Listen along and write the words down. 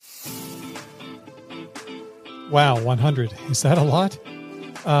Wow, 100. Is that a lot?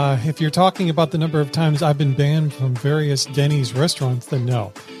 If you're talking about the number of times I've been banned from various Denny's restaurants, then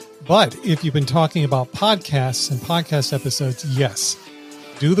no. But if you've been talking about podcasts and podcast episodes, yes.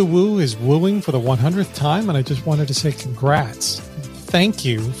 Do the Woo is wooing for the 100th time, and I just wanted to say congrats. Thank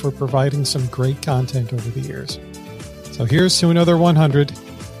you for providing some great content over the years. So here's to another 100.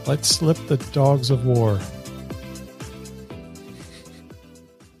 Let's slip the dogs of war.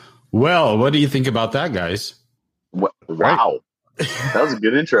 Well, what do you think about that, guys? Wow. That was a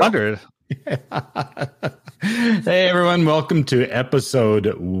good intro. 100. Hey, everyone. Welcome to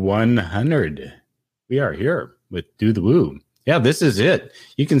episode 100. We are here with Do the Woo. Yeah, this is it.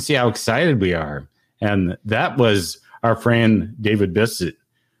 You can see how excited we are. And that was our friend David Bissett,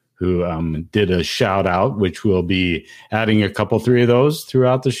 who did a shout out, which we'll be adding a couple, 3 of those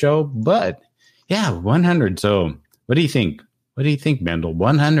throughout the show. But yeah, 100. So what do you think? What do you think, Mendel?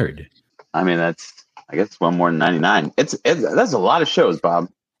 100. I mean, I guess one more than 99. That's a lot of shows, Bob.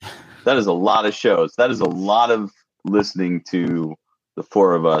 That is a lot of shows. That is a lot of listening to the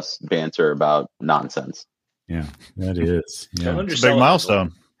 4 of us banter about nonsense. Yeah, that is. Yeah. It's a big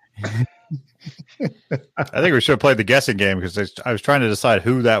milestone. I think we should have played the guessing game because I was trying to decide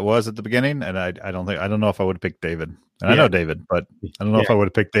who that was at the beginning, and I don't know if I would have picked David. And I know David, but I don't know if I would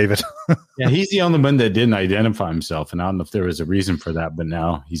have picked David. Yeah, he's the only one that didn't identify himself, and I don't know if there was a reason for that, but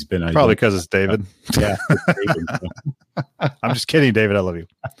now he's been probably because it's David. Yeah, it's David, so. I'm just kidding, David. I love you.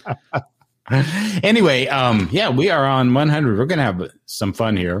 Anyway, we are on 100. We're gonna have some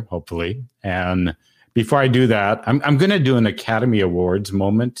fun here, hopefully. And before I do that, I'm gonna do an Academy Awards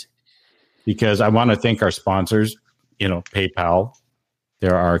moment because I want to thank our sponsors. PayPal,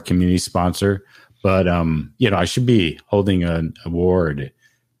 they're our community sponsor. But, I should be holding an award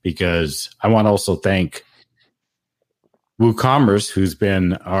because I want to also thank WooCommerce, who's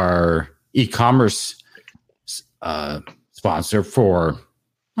been our e-commerce sponsor for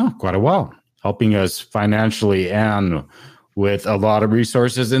quite a while, helping us financially and with a lot of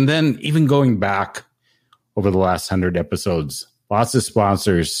resources. And then even going back over the last 100 episodes, lots of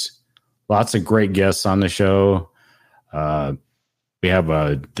sponsors, lots of great guests on the show. We have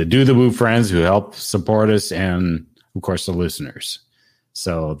the Do the Woo friends who help support us and, of course, the listeners.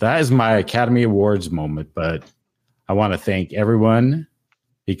 So that is my Academy Awards moment. But I want to thank everyone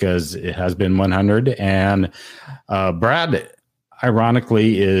because it has been 100. And Brad,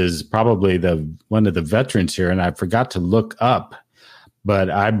 ironically, is probably one of the veterans here. And I forgot to look up, but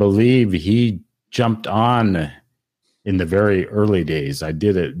I believe he jumped on in the very early days. I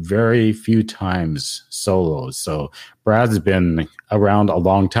did it very few times solo. So Brad's been around a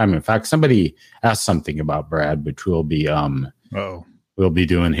long time. In fact, somebody asked something about Brad, which we'll be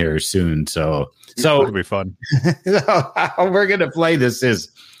doing here soon. So it'll be fun. How we're gonna play this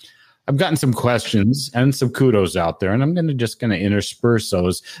is I've gotten some questions and some kudos out there, and I'm just gonna intersperse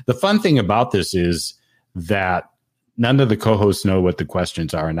those. The fun thing about this is that none of the co-hosts know what the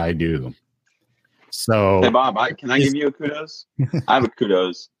questions are, and I do. So, hey Bob, can I give you a kudos? I have a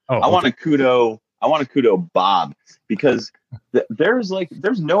kudos. Oh, I want to kudo Bob because there's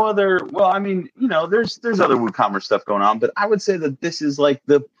no other. Well, I mean, there's other WooCommerce stuff going on, but I would say that this is like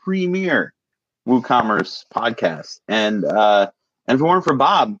the premier WooCommerce podcast. And if it weren't for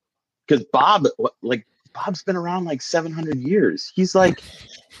Bob, because Bob's been around like 700 years. He is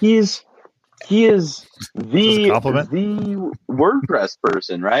the WordPress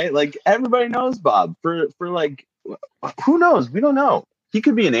person, right? Like everybody knows Bob for like, who knows? We don't know. He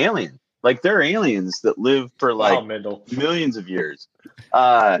could be an alien. Like there are aliens that live for like millions of years.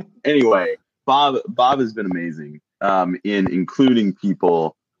 Anyway, Bob has been amazing in including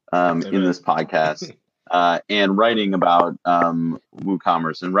people in this podcast and writing about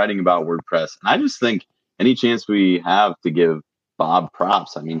WooCommerce and writing about WordPress. And I just think any chance we have to give Bob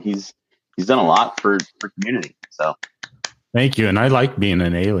props. I mean, he's done a lot for community. So thank you. And I like being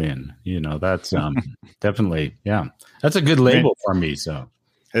an alien. That's definitely, that's a good label for me. So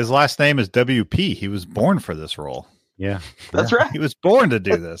his last name is WP. He was born for this role. Yeah, that's right. He was born to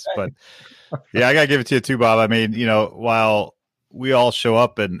do this. But yeah, I got to give it to you too, Bob. I mean, while we all show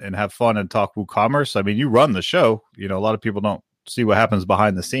up and have fun and talk WooCommerce, I mean, you run the show. A lot of people don't see what happens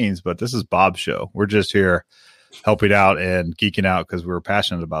behind the scenes, but this is Bob's show. We're just here helping out and geeking out because we're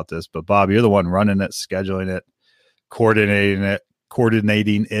passionate about this. But Bob, you're the one running it, scheduling it,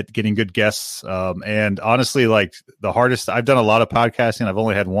 coordinating it, getting good guests. And honestly, like the hardest, I've done a lot of podcasting. I've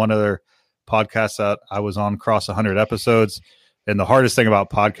only had one other podcast that I was on cross 100 episodes. And the hardest thing about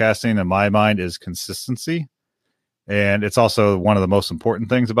podcasting in my mind is consistency. And it's also one of the most important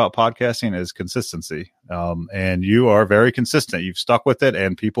things about podcasting is consistency. And you are very consistent. You've stuck with it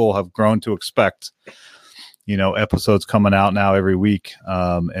and people have grown to expect episodes coming out now every week.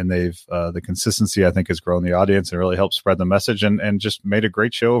 And they've, the consistency, I think, has grown the audience and really helped spread the message and just made a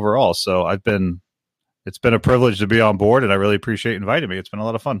great show overall. So it's been a privilege to be on board, and I really appreciate inviting me. It's been a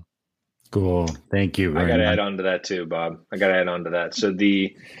lot of fun. Cool. Thank you. I got to add on to that too, Bob. So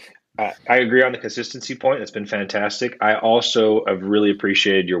I agree on the consistency point. It's been fantastic. I also have really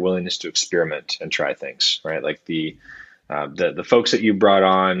appreciated your willingness to experiment and try things, right? Like the folks that you brought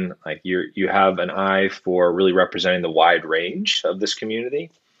on, like you have an eye for really representing the wide range of this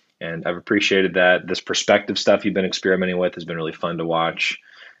community. And I've appreciated that. This perspective stuff you've been experimenting with has been really fun to watch.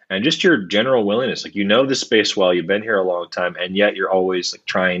 And just your general willingness, like, the space well, you've been here a long time, and yet you're always like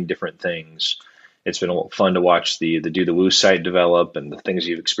trying different things. It's been fun to watch the Do the Woo site develop and the things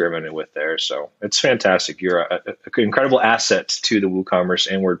you've experimented with there. So it's fantastic. You're an incredible asset to the WooCommerce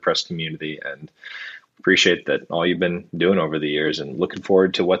and WordPress community, and appreciate that all you've been doing over the years, and looking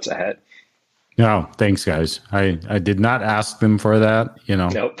forward to what's ahead. No, thanks, guys. I did not ask them for that.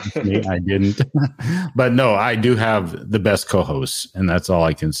 Nope. I didn't. But no, I do have the best co-hosts, and that's all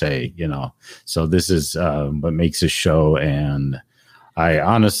I can say. So this is what makes a show. And I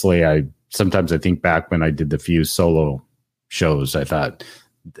honestly, sometimes I think back when I did the few solo shows, I thought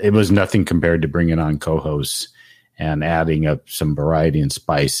it was nothing compared to bringing on co-hosts and adding up some variety and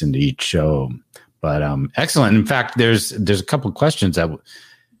spice into each show. But excellent. In fact, there's a couple of questions that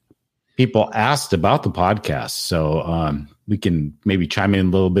people asked about the podcast. So we can maybe chime in a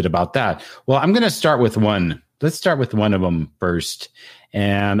little bit about that. Well, I'm going to start with one. Let's start with one of them first.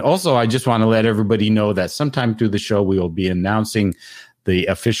 And also, I just want to let everybody know that sometime through the show, we will be announcing the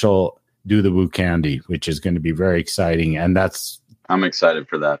official Do the Woo Candy, which is going to be very exciting. And I'm excited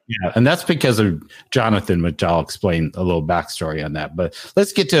for that. Yeah, and that's because of Jonathan, which I'll explain a little backstory on that. But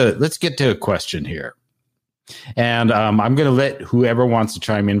let's get to a question here. And I'm going to let whoever wants to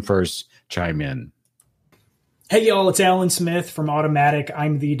chime in first chime in. Hey, y'all, it's Alan Smith from Automatic.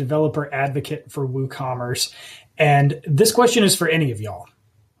 I'm the developer advocate for WooCommerce. And this question is for any of y'all.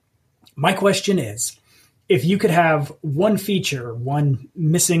 My question is, if you could have one feature, one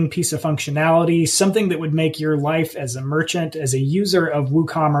missing piece of functionality, something that would make your life as a merchant, as a user of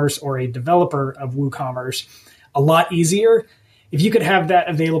WooCommerce or a developer of WooCommerce a lot easier, if you could have that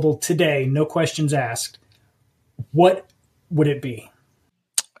available today, no questions asked, what would it be?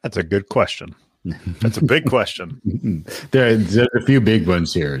 That's a good question. That's a big question. There's a few big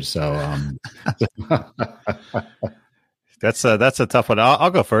ones here. So that's a tough one. I'll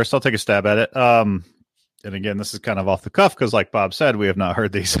go first. I'll take a stab at it. And again, this is kind of off the cuff because, like Bob said, we have not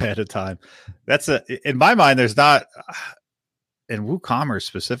heard these ahead of time. In my mind, there's not, in WooCommerce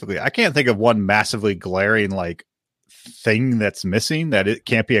specifically, I can't think of one massively glaring thing that's missing that it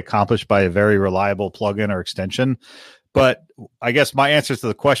can't be accomplished by a very reliable plugin or extension. But I guess my answer to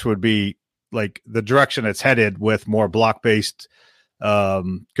the question would be the direction it's headed with more block-based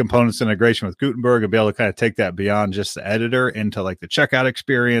components integration with Gutenberg, and be able to kind of take that beyond just the editor into the checkout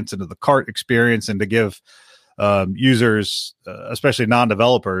experience, into the cart experience, and to give users, especially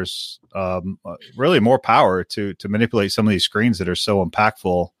non-developers, really more power to manipulate some of these screens that are so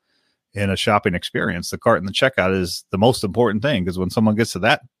impactful in a shopping experience. The cart and the checkout is the most important thing, because when someone gets to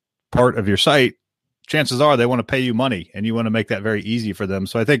that part of your site, chances are they want to pay you money, and you want to make that very easy for them.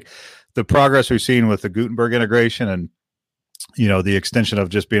 So I think the progress we've seen with the Gutenberg integration and the extension of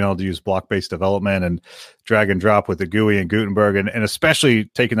just being able to use block-based development and drag and drop with the GUI and Gutenberg, and especially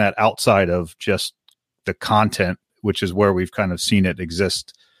taking that outside of just the content, which is where we've kind of seen it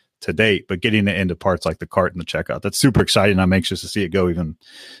exist to date, but getting it into parts like the cart and the checkout. That's super exciting. I'm anxious to see it go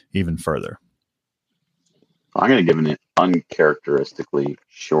even further. I'm going to give an uncharacteristically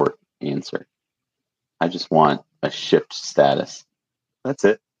short answer. I just want a shipped status. That's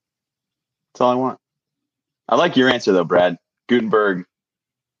it. That's all I want. I like your answer though, Brad. Gutenberg,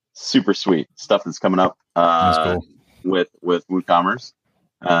 super sweet stuff that's coming up cool. with WooCommerce,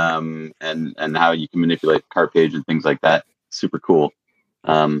 and how you can manipulate the cart page and things like that. Super cool.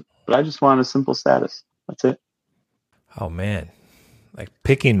 But I just want a simple status. That's it. Oh man,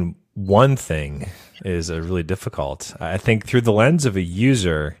 picking one thing is really difficult. I think through the lens of a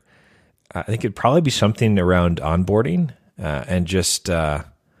user, I think it'd probably be something around onboarding and just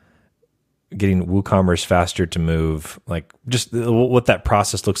getting WooCommerce faster to move, just what that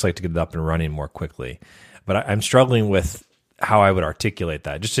process looks like to get it up and running more quickly. But I'm struggling with how I would articulate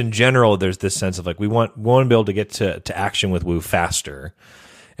that. Just in general, there's this sense of we want to be able to get to action with Woo faster.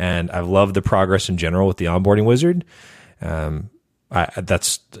 And I've loved the progress in general with the onboarding wizard.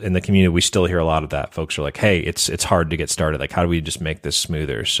 That's in the community. We still hear a lot of that. Folks are like, hey, it's hard to get started. How do we just make this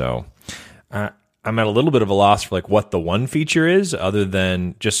smoother? So I'm at a little bit of a loss for what the one feature is, other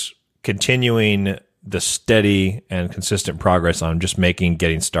than just continuing the steady and consistent progress on just making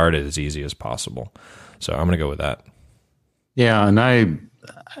getting started as easy as possible. So I'm going to go with that. Yeah, and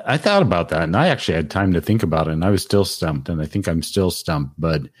I thought about that, and I actually had time to think about it, and I was still stumped, and I think I'm still stumped.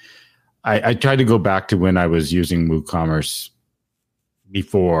 But I tried to go back to when I was using WooCommerce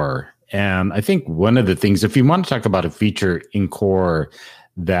before, and I think one of the things, if you want to talk about a feature in Core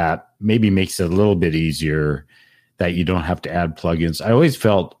that maybe makes it a little bit easier, that you don't have to add plugins, I always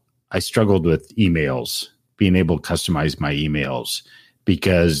felt I struggled with emails, being able to customize my emails,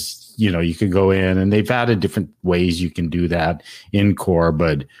 because you could go in and they've added different ways you can do that in Core.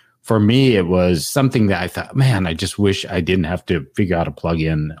 But for me, it was something that I thought, man, I just wish I didn't have to figure out a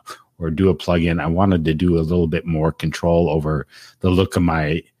plugin or do a plugin. I wanted to do a little bit more control over the look of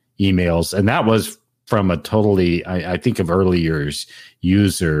my emails. And that was from a totally, I think of early years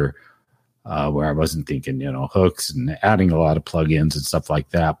user, where I wasn't thinking, hooks and adding a lot of plugins and stuff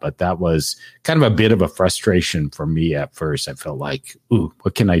like that. But that was kind of a bit of a frustration for me at first. I felt like, ooh,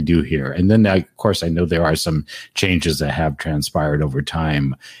 what can I do here? And then, of course, I know there are some changes that have transpired over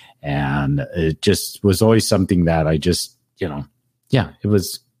time. And it just was always something that I just, it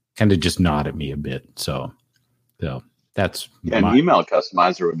was kind of just gnawed at me a bit. So that's an email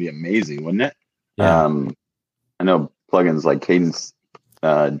customizer would be amazing, wouldn't it? Yeah. I know plugins like Cadence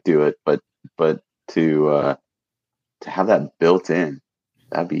do it, but to have that built in,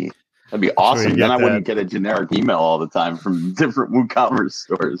 that'd be awesome. Then I wouldn't get a generic email all the time from different WooCommerce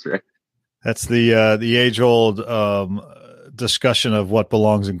stores, right? That's the age old discussion of what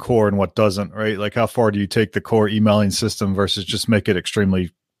belongs in Core and what doesn't, right? Like, how far do you take the Core emailing system versus just make it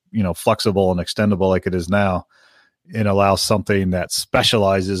extremely, flexible and extendable like it is now, and allow something that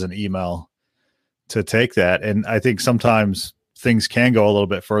specializes in email to take that. And I think sometimes things can go a little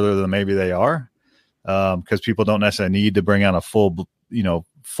bit further than maybe they are, because people don't necessarily need to bring on a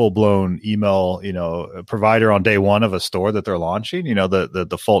full-blown email, provider on day one of a store that they're launching. The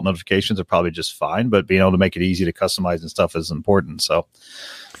default notifications are probably just fine, but being able to make it easy to customize and stuff is important. So,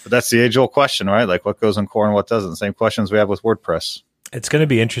 but that's the age-old question, right? Like, what goes in Core and what doesn't? Same questions we have with WordPress. It's going to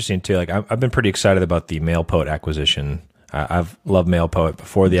be interesting too. Like, I've been pretty excited about the MailPoet acquisition. I've loved MailPoet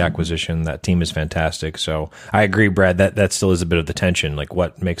before the acquisition. That team is fantastic. So I agree, Brad, that still is a bit of the tension, like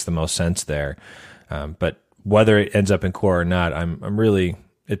what makes the most sense there. But whether it ends up in Core or not,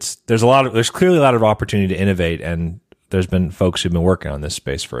 there's clearly a lot of opportunity to innovate, and there's been folks who've been working on this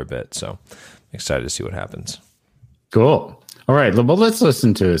space for a bit. So I'm excited to see what happens. Cool. All right. Well, let's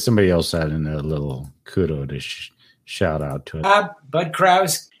listen to somebody else adding a little kudo to shout out to it. Bud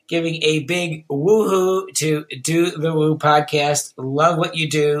Krause giving a big woohoo to Do the Woo podcast. Love what you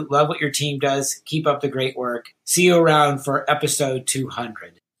do. Love what your team does. Keep up the great work. See you around for episode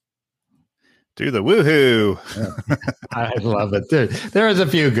 200. Do the woohoo. I love it. There is a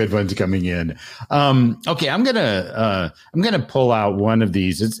few good ones coming in. Okay, I'm gonna pull out one of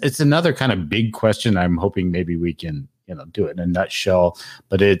these. It's another kind of big question. I'm hoping maybe we can do it in a nutshell.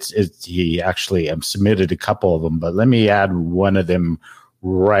 But he actually submitted a couple of them. But let me add one of them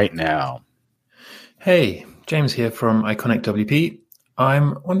right now. Hey, James here from Iconic WP.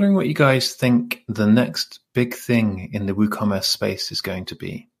 I'm wondering what you guys think the next big thing in the WooCommerce space is going to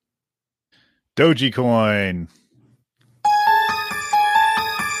be. Dogecoin.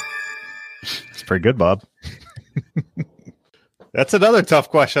 It's pretty good, Bob. That's another tough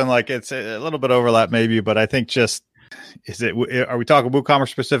question. Like, it's a little bit overlap maybe, but I think are we talking WooCommerce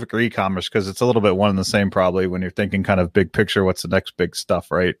specific or e-commerce? Because it's a little bit one and the same probably when you're thinking kind of big picture. What's the next big stuff,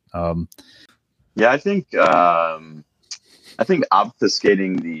 right? Yeah, I think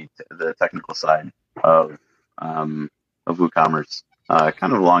obfuscating the technical side of WooCommerce,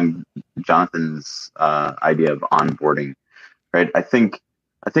 kind of along Jonathan's idea of onboarding, right? I think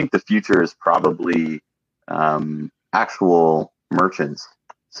the future is probably actual merchants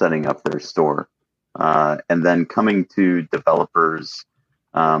setting up their store. And then coming to developers,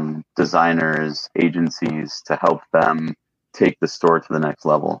 designers, agencies to help them take the store to the next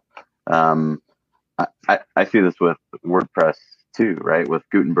level. I see this with WordPress too, right? With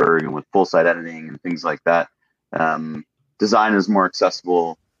Gutenberg and with full site editing and things like that. Design is more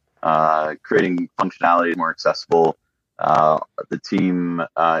accessible. Creating functionality is more accessible. The team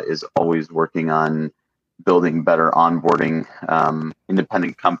is always working on building better onboarding.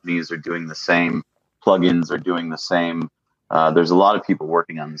 Independent companies are doing the same. Plugins are doing the same. There's a lot of people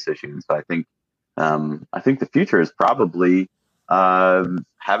working on this issue, and so I think the future is probably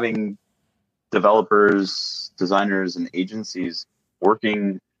having developers, designers, and agencies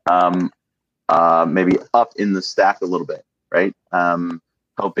working maybe up in the stack a little bit, right?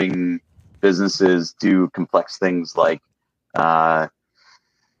 Helping businesses do complex things like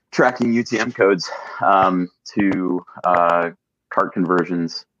tracking UTM codes to cart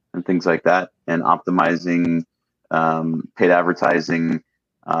conversions and things like that, and optimizing paid advertising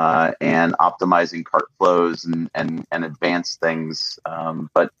and optimizing cart flows and advanced things.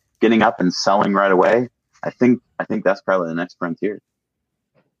 But getting up and selling right away, I think that's probably the next frontier.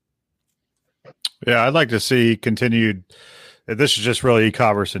 Yeah, I'd like to see continued. This is just really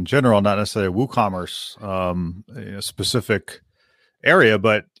e-commerce in general, not necessarily WooCommerce specific area,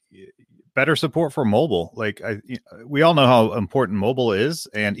 but better support for mobile. Like we all know how important mobile is,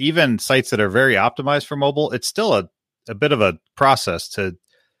 and even sites that are very optimized for mobile, it's still a bit of a process to,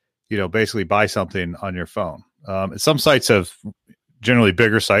 basically buy something on your phone. Some sites have generally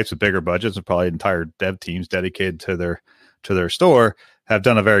bigger sites with bigger budgets and probably entire dev teams dedicated to their store have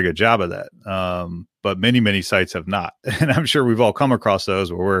done a very good job of that. But many sites have not. And I'm sure we've all come across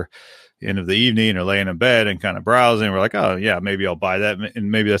those where we're end of the evening or laying in bed and kind of browsing. We're like, oh yeah, maybe I'll buy that.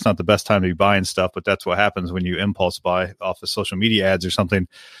 And maybe that's not the best time to be buying stuff, but that's what happens when you impulse buy off of social media ads or something.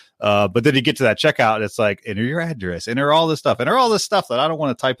 But then you get to that checkout and it's like, enter your address, enter all this stuff that I don't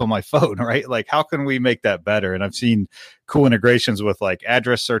want to type on my phone, right? Like, how can we make that better? And I've seen cool integrations with like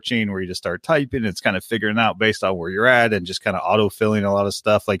address searching where you just start typing and it's kind of figuring out based on where you're at and just kind of auto filling a lot of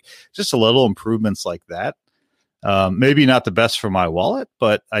stuff, like just a little improvements like that. Maybe not the best for my wallet,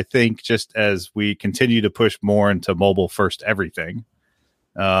 but I think just as we continue to push more into mobile first everything,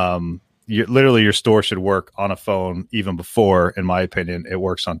 your store should work on a phone even before, in my opinion, it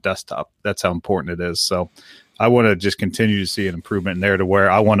works on desktop. That's how important it is. So I want to just continue to see an improvement in there to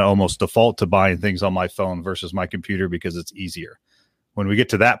where I want to almost default to buying things on my phone versus my computer because it's easier. When we get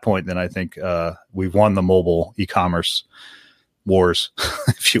to that point, then I think we've won the mobile e-commerce wars,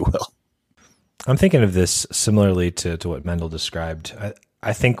 if you will. I'm thinking of this similarly to what Mendel described.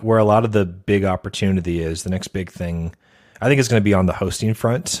 I think where a lot of the big opportunity is, the next big thing, I think it's going to be on the hosting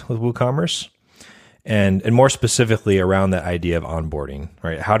front with WooCommerce, and more specifically around that idea of onboarding,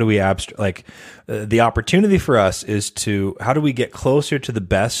 right? How do we the opportunity for us is how do we get closer to the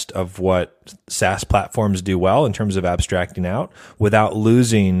best of what SaaS platforms do well in terms of abstracting out without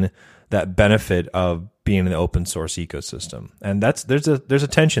losing that benefit of being in the open source ecosystem. And there's a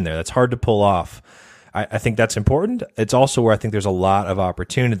tension there that's hard to pull off. I think that's important. It's also where I think there's a lot of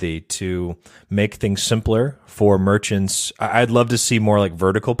opportunity to make things simpler for merchants. I'd love to see more like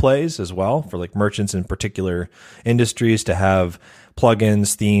vertical plays as well for like merchants in particular industries to have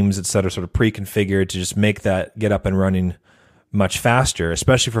plugins, themes, et cetera, sort of pre-configured to just make that get up and running much faster,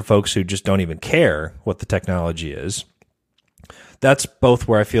 especially for folks who just don't even care what the technology is. That's both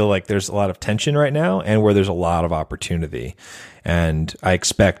where I feel like there's a lot of tension right now and where there's a lot of opportunity. And I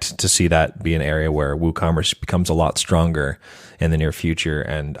expect to see that be an area where WooCommerce becomes a lot stronger in the near future.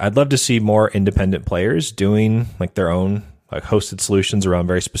 And I'd love to see more independent players doing like their own like hosted solutions around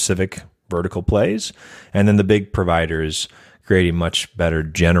very specific vertical plays. And then the big providers creating much better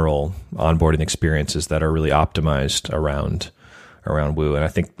general onboarding experiences that are really optimized around Woo. And I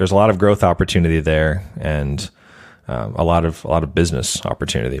think there's a lot of growth opportunity there and a lot of business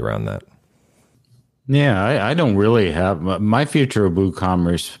opportunity around that. Yeah, I don't really have my future of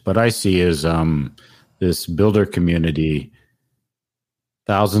WooCommerce. What I see is this builder community,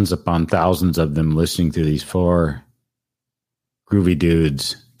 thousands upon thousands of them listening to these four groovy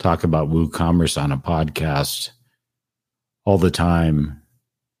dudes talk about WooCommerce on a podcast all the time,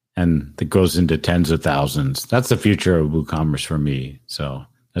 and that goes into tens of thousands. That's the future of WooCommerce for me. So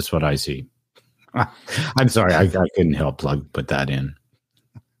that's what I see. I'm sorry, I couldn't help put that in.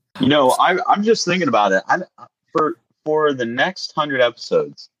 I'm just thinking about it. For the next 100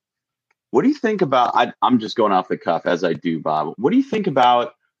 episodes, what do you think about? I'm just going off the cuff as I do, Bob. What do you think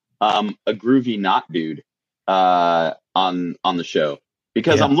about a groovy not dude on the show?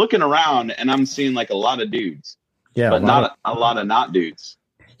 Because I'm looking around and I'm seeing like a lot of dudes, but not a lot of not dudes.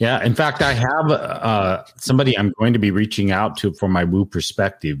 Yeah, in fact, I have somebody I'm going to be reaching out to for my Woo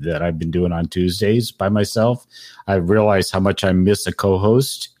perspective that I've been doing on Tuesdays by myself. I realized how much I miss a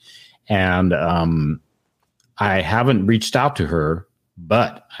co-host, and I haven't reached out to her,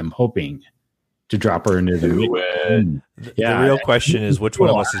 but I'm hoping to drop her into the real question is, which one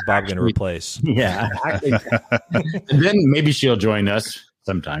of us is Bob going to replace? Yeah. And then maybe she'll join us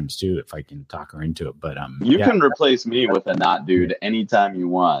sometimes too, if I can talk her into it. But you can replace me with a not dude anytime you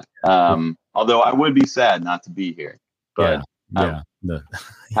want. Although I would be sad not to be here. But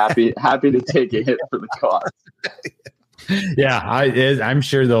happy to take a hit for the cause. Yeah, I'm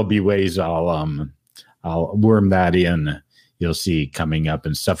sure there'll be ways I'll worm that in. You'll see coming up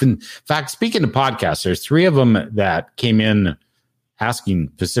and stuff. In fact, speaking of podcasts, there's 3 of them that came in asking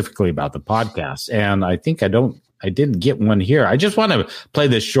specifically about the podcast, and I think I don't didn't get one here. I just want to play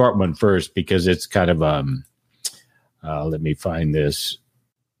this short one first because it's kind of let me find this.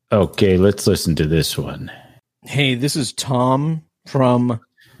 Okay, let's listen to this one. Hey, this is Tom from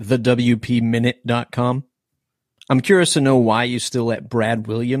thewpminute.com. I'm curious to know why you still let Brad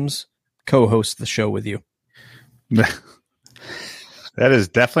Williams co-host the show with you. That is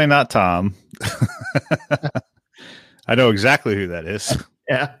definitely not Tom. I know exactly who that is.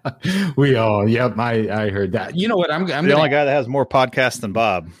 Yeah, we all. Yep, I heard that. You know what? I'm the only guy that has more podcasts than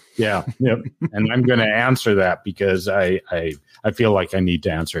Bob. Yeah, yep. And I'm going to answer that because I feel like I need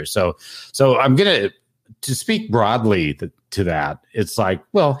to answer. So I'm going to speak broadly to that. It's like,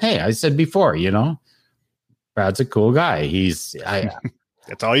 well, hey, I said before, Brad's a cool guy.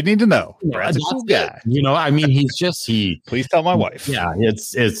 That's all you need to know. Brad's a cool guy. Please tell my wife. Yeah,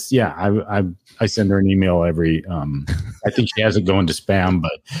 I send her an email every. I think she has it going to spam,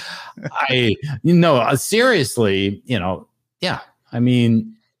 but seriously, yeah. I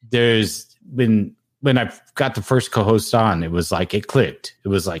mean, there's been when I got the first co-host on, it was like it clicked. It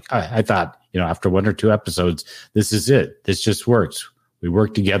was like I thought, after one or two episodes, this is it. This just works. We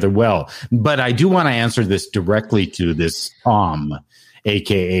work together well. But I do want to answer this directly to this Tom,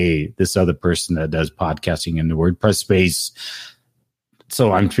 aka this other person that does podcasting in the WordPress space.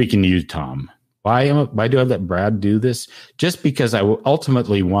 So I'm speaking to you, Tom. Why do I let Brad do this? Just because I will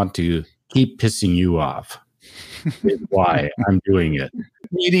ultimately want to keep pissing you off. Is why I'm doing it.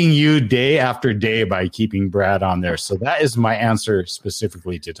 Meeting you day after day by keeping Brad on there. So that is my answer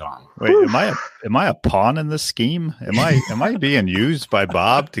specifically to Tom. Wait, am I a pawn in this scheme? Am I being used by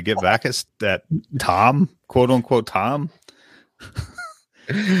Bob to get back at that Tom, quote unquote Tom?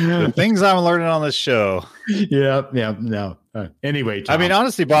 The things I'm learning on this show. Yeah, no. Anyway, Tom. I mean,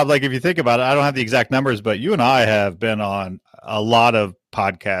 honestly, Bob, like if you think about it, I don't have the exact numbers, but you and I have been on a lot of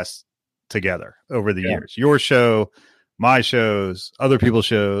podcasts together over the years. Your show, my shows, other people's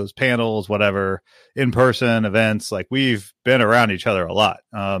shows, panels, whatever, in-person events. Like we've been around each other a lot.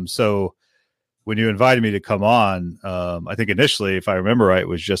 So when you invited me to come on, I think initially, if I remember right, it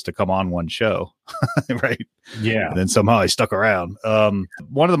was just to come on one show, right? Yeah. And then somehow I stuck around.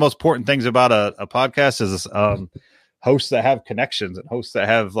 One of the most important things about a podcast is hosts that have connections and hosts that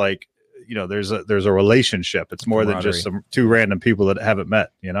have like, there's a relationship. It's more than just some two random people that haven't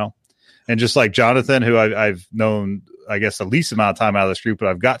met, And just like Jonathan, who I've known, I guess, the least amount of time out of this group, but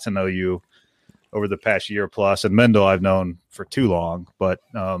I've got to know you over the past year plus. And Mendel, I've known for too long. But,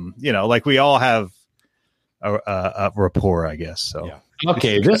 like we all have a rapport, I guess. So,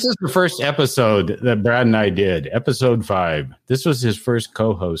 Okay, this is the first episode that Brad and I did, episode 5. This was his first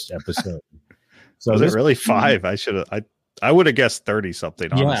co-host episode. So was it really 5? I would have guessed 30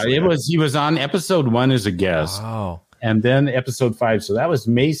 something. Honestly. Yeah, he was on episode 1 as a guest. Wow. And then episode 5. So that was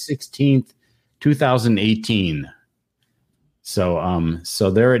May 16th, 2018.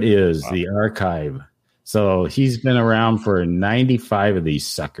 So there it is, the archive. So he's been around for 95 of these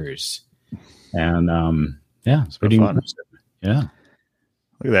suckers. And it's pretty fun. Yeah.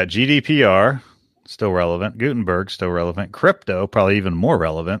 Look at that. GDPR, still relevant. Gutenberg, still relevant. Crypto, probably even more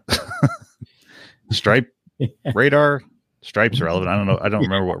relevant. Stripe, Radar. Stripe's relevant. I don't know. I don't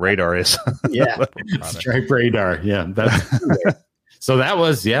remember what Radar is. Yeah. Stripe Radar. Yeah. So that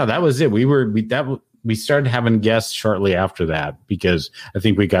was it. We started having guests shortly after that because I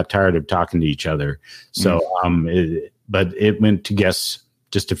think we got tired of talking to each other. So, but it went to guests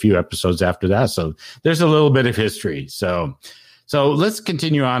just a few episodes after that. So there's a little bit of history. So let's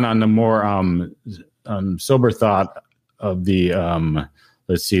continue on the more sober thought of the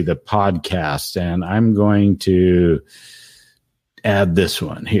the podcast, and I'm going to add this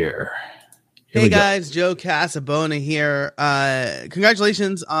one here. Hey guys, Joe Casabona here.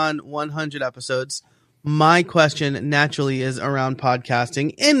 Congratulations on 100 episodes. My question naturally is around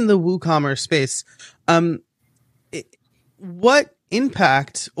podcasting in the WooCommerce space. What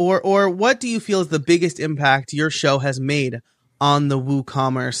impact or what do you feel is the biggest impact your show has made on the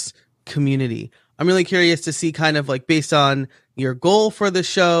WooCommerce community? I'm really curious to see kind of like based on your goal for the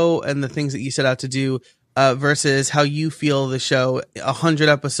show and the things that you set out to do versus how you feel the show 100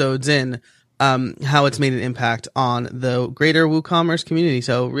 episodes in, how it's made an impact on the greater WooCommerce community.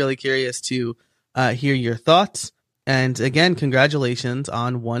 So really curious to hear your thoughts. And again, congratulations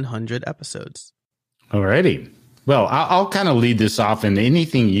on 100 episodes. Alrighty. Well, I'll kind of lead this off, and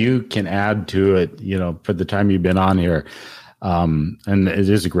anything you can add to it, for the time you've been on here. And it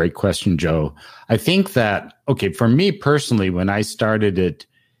is a great question, Joe. I think that, for me personally, when I started it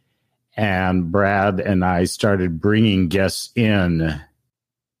and Brad and I started bringing guests in,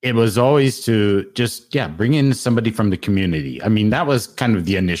 it was always to just, bring in somebody from the community. I mean, that was kind of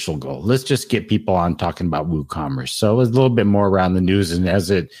the initial goal. Let's just get people on talking about WooCommerce. So it was a little bit more around the news. And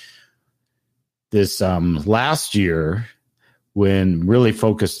this last year, when really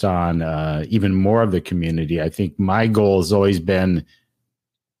focused on even more of the community, I think my goal has always been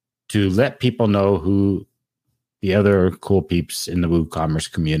to let people know who the other cool peeps in the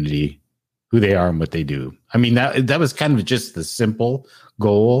WooCommerce community, who they are and what they do. I mean, that was kind of just the simple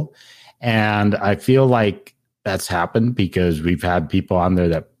goal. And I feel like that's happened because we've had people on there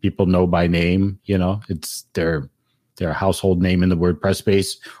that people know by name. It's their household name in the WordPress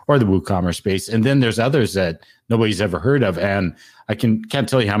space or the WooCommerce space. And then there's others that nobody's ever heard of. And I can't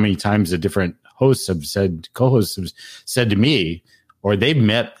tell you how many times the different co-hosts have said to me, or they've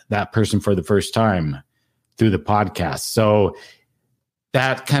met that person for the first time through the podcast. So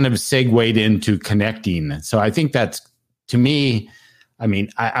that kind of segued into connecting. So I think that's, to me, I mean,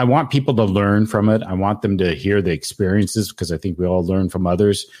 I want people to learn from it. I want them to hear the experiences because I think we all learn from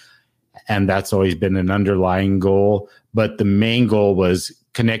others. And that's always been an underlying goal. But the main goal was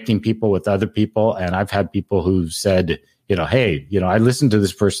connecting people with other people. And I've had people who said, hey, I listened to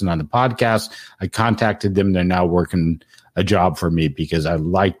this person on the podcast. I contacted them. They're now working a job for me because I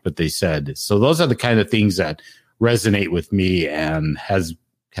liked what they said. So those are the kind of things that resonate with me and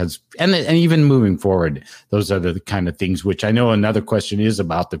and even moving forward, those are the kind of things which I know another question is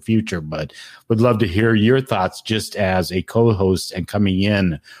about the future, but would love to hear your thoughts just as a co-host and coming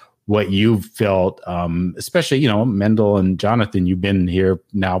in, what you've felt, especially, Mendel and Jonathan, you've been here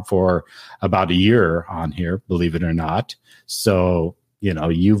now for about a year on here, believe it or not. So,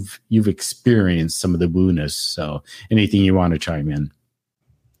 you've experienced some of the woo-ness. So anything you want to chime in?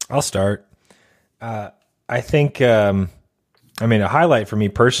 I'll start. I think, a highlight for me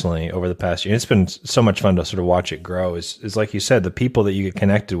personally over the past year, and it's been so much fun to sort of watch it grow, is like you said, the people that you get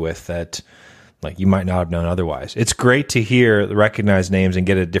connected with that like you might not have known otherwise. It's great to hear the recognized names and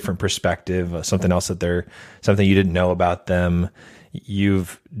get a different perspective, something else something you didn't know about them.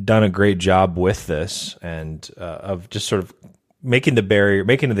 You've done a great job with this and of just sort of making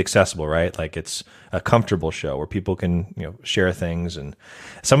it accessible, right? Like it's a comfortable show where people can, share things. And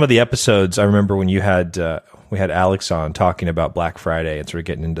some of the episodes, I remember when we had Alex on talking about Black Friday and sort of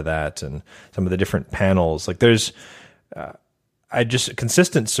getting into that and some of the different panels. Like there's,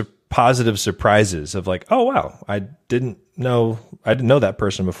 consistent positive surprises of like, oh wow, I didn't know that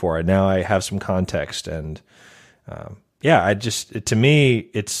person before. And now I have some context. And to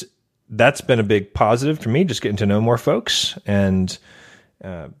me, that's been a big positive for me, just getting to know more folks and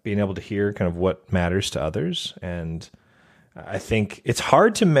being able to hear kind of what matters to others. And I think it's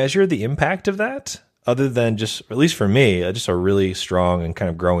hard to measure the impact of that other than just, at least for me, just a really strong and kind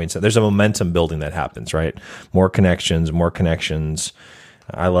of growing. So there's a momentum building that happens, right? More connections.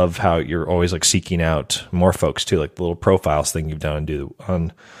 I love how you're always like seeking out more folks too, like the little profiles thing you've done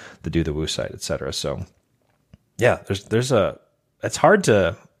on the Do the Woo site, et cetera. So yeah, it's hard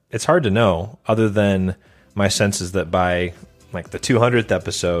to know other than my sense is that by like the 200th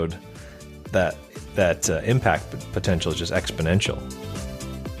episode, that impact potential is just exponential.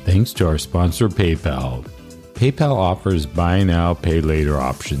 Thanks to our sponsor, PayPal. PayPal offers buy now, pay later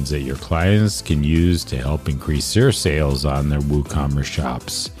options that your clients can use to help increase their sales on their WooCommerce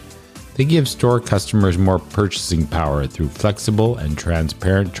shops. They give store customers more purchasing power through flexible and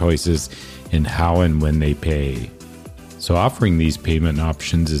transparent choices in how and when they pay. So offering these payment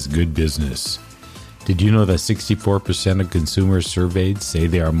options is good business. Did you know that 64% of consumers surveyed say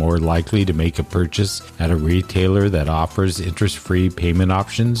they are more likely to make a purchase at a retailer that offers interest-free payment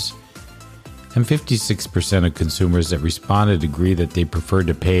options? And 56% of consumers that responded agree that they prefer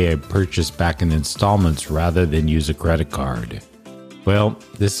to pay a purchase back in installments rather than use a credit card. Well,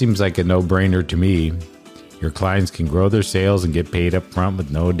 this seems like a no-brainer to me. Your clients can grow their sales and get paid up front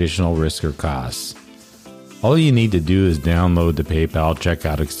with no additional risk or costs. All you need to do is download the PayPal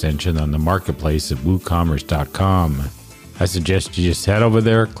checkout extension on the marketplace at woocommerce.com. I suggest you just head over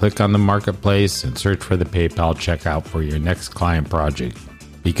there, click on the marketplace, and search for the PayPal checkout for your next client project.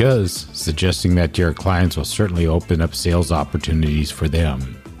 Because suggesting that to your clients will certainly open up sales opportunities for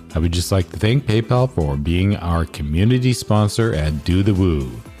them. I would just like to thank PayPal for being our community sponsor at Do the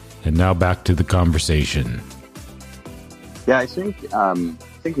Woo. And now back to the conversation. Yeah, I think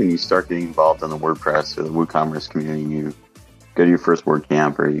when you start getting involved in the WordPress or the WooCommerce community, you go to your first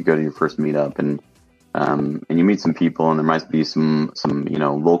WordCamp or you go to your first meetup and you meet some people, and there might be some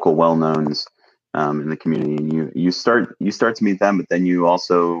local well-knowns in the community, and you start to meet them, but then you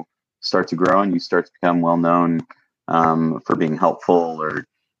also start to grow and you start to become well-known for being helpful or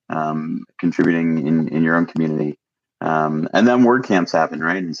contributing in your own community. And then WordCamps happen,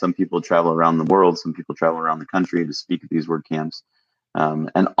 right? And some people travel around the world, some people travel around the country to speak at these WordCamps.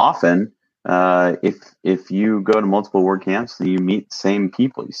 And often, if you go to multiple WordCamps, you meet the same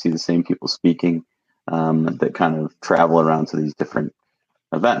people. You see the same people speaking that kind of travel around to these different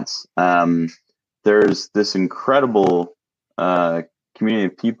events. There's this incredible community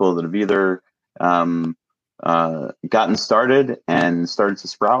of people that have either gotten started and started to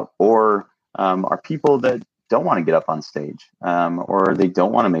sprout, or are people that don't want to get up on stage, or they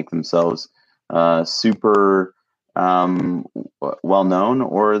don't want to make themselves super well known,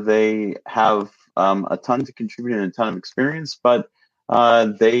 or they have a ton to contribute and a ton of experience, but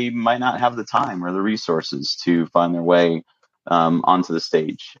they might not have the time or the resources to find their way onto the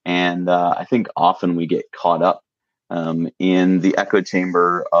stage. And I think often we get caught up in the echo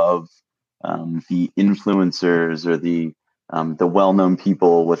chamber of the influencers or the well-known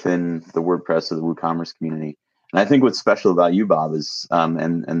people within the WordPress or the WooCommerce community. And I think what's special about you, Bob, is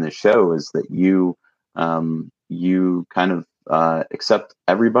and the show is that you kind of accept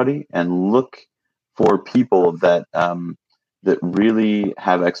everybody and look for people that that really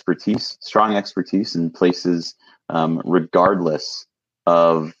have expertise, strong expertise in places, regardless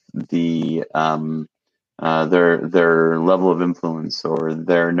of the their level of influence or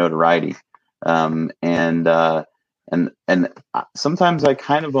their notoriety. And sometimes I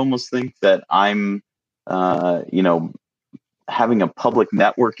kind of almost think that I'm having a public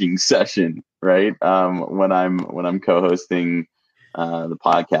networking session, right? When I'm co-hosting the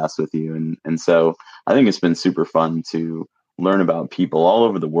podcast with you, and so I think it's been super fun to learn about people all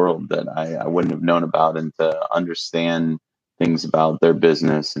over the world that I wouldn't have known about, and to understand things about their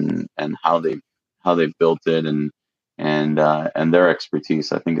business and how they've built it and their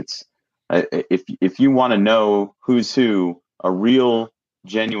expertise. I think it's if you want to know who's who, a real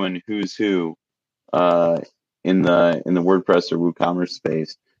genuine who's who in the WordPress or WooCommerce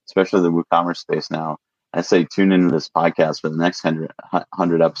space, especially the WooCommerce space now, I say tune into this podcast for the next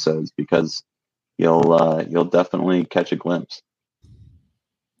 100 episodes, because you'll definitely catch a glimpse.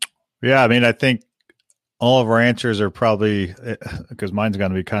 Yeah, I mean, I think all of our answers are probably, because mine's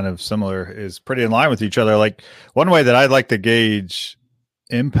going to be kind of similar, is pretty in line with each other. Like, one way that I'd like to gauge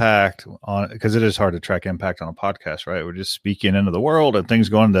impact on, because it is hard to track impact on a podcast, right? We're just speaking into the world and things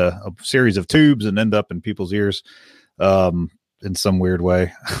go into a series of tubes and end up in people's ears in some weird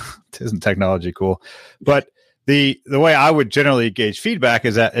way. Isn't technology cool? But the way I would generally gauge feedback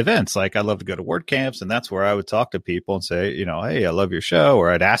is at events. Like, I love to go to WordCamps, and that's where I would talk to people and say, hey, I love your show.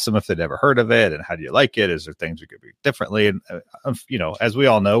 Or I'd ask them if they'd ever heard of it, and how do you like it? Is there things we could do differently? And, as we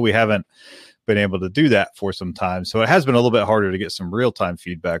all know, we haven't been able to do that for some time. So it has been a little bit harder to get some real-time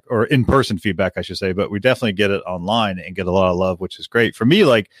feedback, or in-person feedback, I should say, but we definitely get it online and get a lot of love, which is great. For me,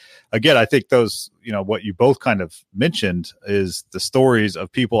 like, again, I think those, what you both kind of mentioned is the stories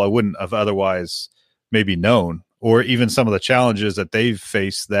of people I wouldn't have otherwise maybe known, or even some of the challenges that they've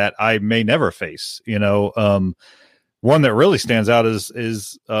faced that I may never face. One that really stands out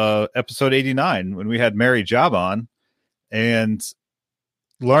is episode 89, when we had Mary Job on, and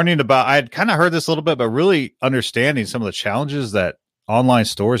learning about, I had kind of heard this a little bit, but really understanding some of the challenges that online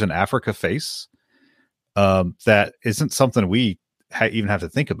stores in Africa face. That isn't something we even have to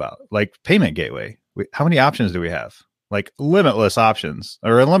think about, like payment gateway. How many options do we have? Like, limitless options,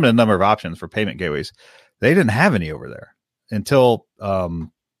 or a limited number of options for payment gateways. They didn't have any over there until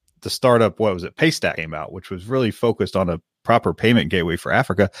the startup, Paystack came out, which was really focused on a proper payment gateway for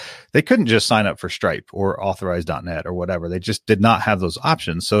Africa. They couldn't just sign up for Stripe or Authorize.net or whatever. They just did not have those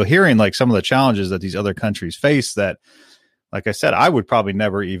options. So hearing like some of the challenges that these other countries face that, like I said, I would probably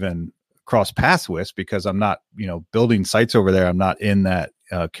never even cross paths with, because I'm not, building sites over there. I'm not in that,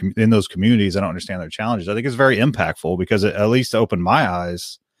 in those communities. I don't understand their challenges. I think it's very impactful, because it at least opened my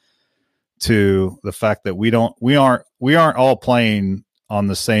eyes to the fact that we aren't all playing on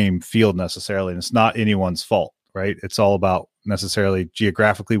the same field necessarily. And it's not anyone's fault, right? It's all about necessarily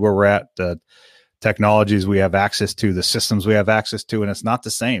geographically where we're at, the technologies we have access to, the systems we have access to, and it's not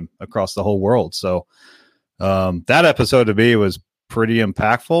the same across the whole world. So that episode to me was pretty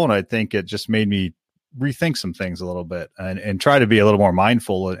impactful. And I think it just made me rethink some things a little bit, and try to be a little more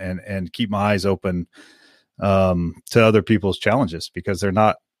mindful and keep my eyes open to other people's challenges, because they're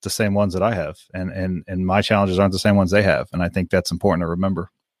not the same ones that I have, and my challenges aren't the same ones they have. And I think that's important to remember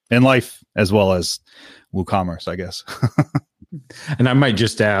in life as well as WooCommerce, I guess. And I might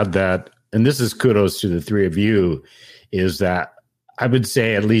just add that, and this is kudos to the three of you, is that I would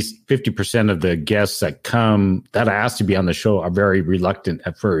say at least 50% of the guests that I ask to be on the show are very reluctant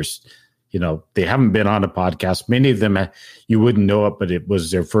at first they haven't been on a podcast. Many of them, you wouldn't know it, but it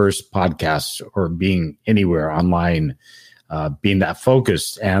was their first podcast or being anywhere online, being that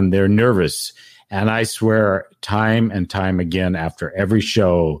focused, and they're nervous. And I swear, time and time again, after every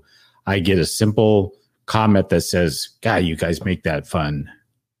show, I get a simple comment that says, God, you guys make that fun.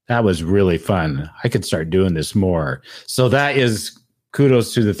 That was really fun. I could start doing this more. So that is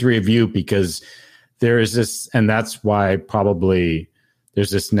kudos to the three of you, because there is this, and that's why probably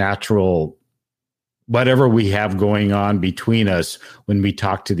there's this natural, whatever we have going on between us when we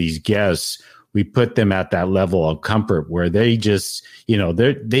talk to these guests, we put them at that level of comfort where they just,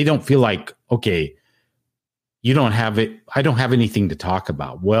 they don't feel like, okay, you don't have it. I don't have anything to talk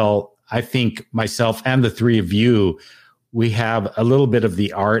about. Well, I think myself and the three of you, we have a little bit of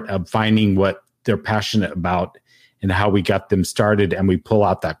the art of finding what they're passionate about and how we got them started. And we pull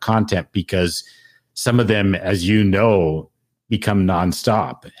out that content because some of them, as you know, become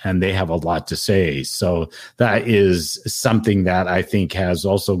nonstop and they have a lot to say. So that is something that I think has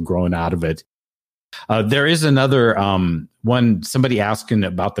also grown out of it. There is another one, somebody asking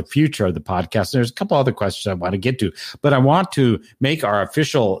about the future of the podcast. There's a couple other questions I want to get to, but I want to make our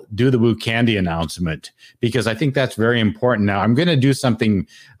official Do the Woo Candy announcement because I think that's very important. Now, I'm going to do something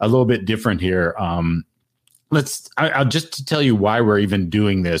a little bit different here. I'll just to tell you why we're even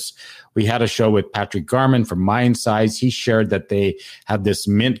doing this. We had a show with Patrick Garman from Mind Size. He shared that they have this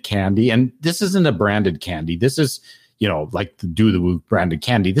mint candy, and this isn't a branded candy. This is, like the Do the Woo branded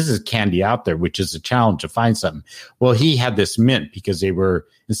candy. This is candy out there, which is a challenge to find something. Well, he had this mint because they were,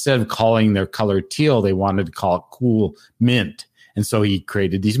 instead of calling their color teal, they wanted to call it cool mint. And so he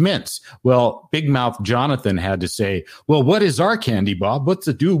created these mints. Well, Big Mouth Jonathan had to say, well, what is our candy, Bob? What's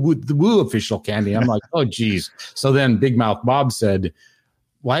the Do the Woo official candy? I'm like, oh, geez. So then Big Mouth Bob said,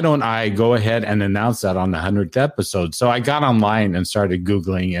 why don't I go ahead and announce that on the 100th episode? So I got online and started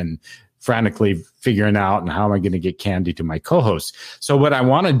Googling and frantically figuring out, and how am I going to get candy to my co-host? So what I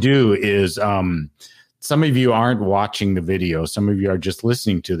want to do is, some of you aren't watching the video. Some of you are just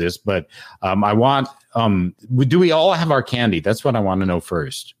listening to this, but I want, do we all have our candy? That's what I want to know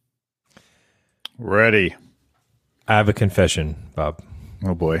first. Ready. I have a confession, Bob.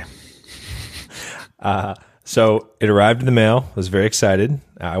 Oh, boy. So it arrived in the mail. I was very excited.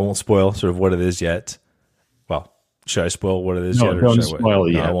 I won't spoil sort of what it is yet. Well, should I spoil what it is yet? Or don't spoil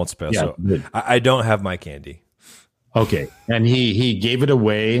it yet. No, I won't spoil. Yeah, so I don't have my candy. Okay. And he gave it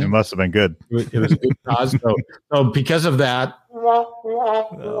away. It must have been good. It was a good cause. So because of that.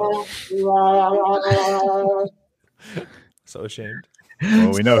 So ashamed.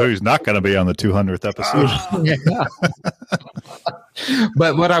 Well, we know who's not going to be on the 200th episode.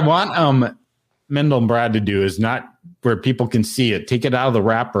 But what I want Mendel and Brad to do is not where people can see it. Take it out of the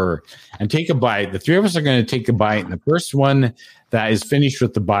wrapper and take a bite. The three of us are going to take a bite. And the first one that is finished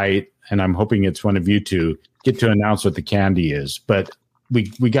with the bite, and I'm hoping it's one of you two, get to announce what the candy is. But we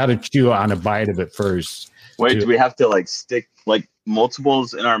got to chew on a bite of it first. Wait, do we have to stick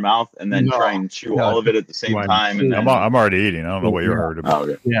multiples in our mouth and then try and chew all of it at the same time? And then... I'm already eating. I don't know what you're heard about.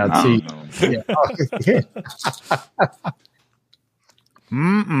 Okay. Yeah, see. Yeah.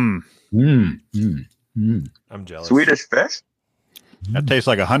 I'm jealous. Swedish fish? That tastes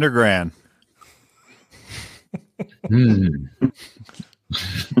like $100,000.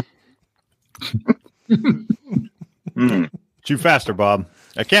 Chew faster, Bob.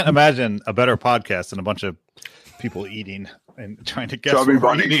 I can't imagine a better podcast than a bunch of people eating and trying to guess Chubby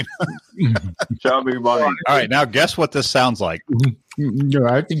what we're bunny. eating. Chubby bunny. All right, now guess what this sounds like. No,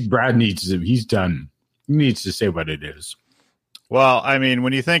 I think Brad needs to. He's done. He needs to say what it is. Well, I mean,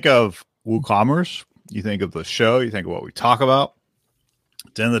 when you think of WooCommerce, you think of the show, you think of what we talk about.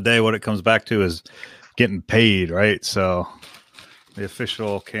 At the end of the day, what it comes back to is getting paid, right? So the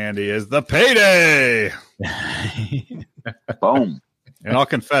official candy is the payday. Boom. And I'll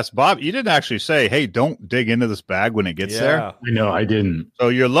confess, Bob, you didn't actually say, hey, don't dig into this bag when it gets there. I know, I didn't. So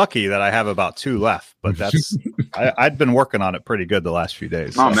you're lucky that I have about 2 left, but that's I'd been working on it pretty good the last few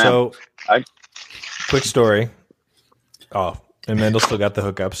days. Oh, man. So, quick story. Oh, and Mendel still got the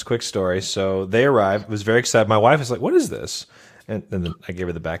hookups. Quick story. So they arrived. Was very excited. My wife was like, "What is this?" And then I gave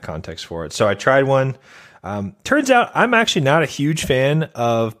her the back context for it. So I tried one. Turns out I'm actually not a huge fan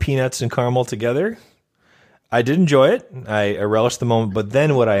of peanuts and caramel together. I did enjoy it. I relished the moment. But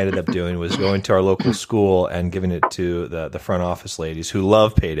then what I ended up doing was going to our local school and giving it to the front office ladies who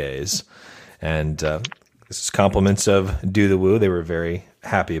love paydays. And this is compliments of Do the Woo. They were very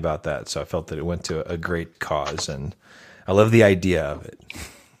happy about that. So I felt that it went to a great cause. And I love the idea of it.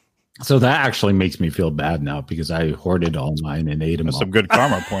 So that actually makes me feel bad now because I hoarded all mine and ate them. That's all. some good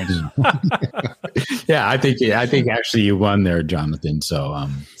karma points. Yeah, I think actually you won there, Jonathan. So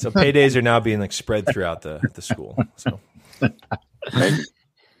so paydays are now being like spread throughout the school. So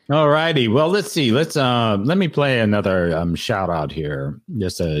all righty. Well, let's see. Let me play another shout out here.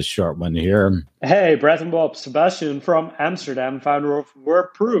 Just a short one here. Hey, Brett and Bob, Sebastian from Amsterdam, founder of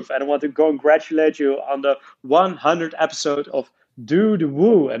WordProof, and I want to congratulate you on the 100th episode of Do the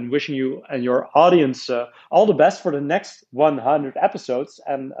Woo, and wishing you and your audience all the best for the next 100 episodes,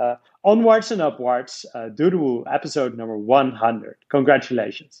 and onwards and upwards. Do the Woo, episode number 100.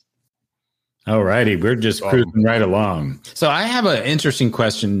 Congratulations. All righty. We're just cruising right along. So I have an interesting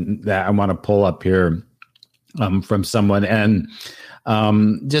question that I want to pull up here from someone, and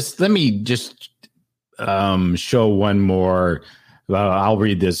just let me show one more. I'll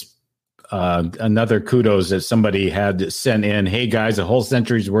read this. Another kudos that somebody had sent in. Hey guys, a whole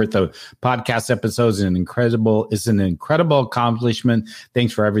century's worth of podcast episodes is an incredible accomplishment.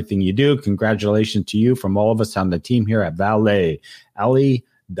 Thanks for everything you do. Congratulations to you from all of us on the team here at Valet. Ali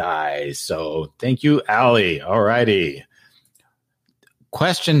Dies. So thank you, Ali. All righty.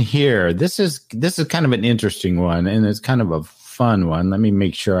 Question here. This is kind of an interesting one, and it's kind of a fun one. Let me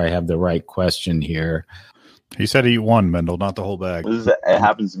make sure I have the right question here. He said eat one, Mendel, not the whole bag. It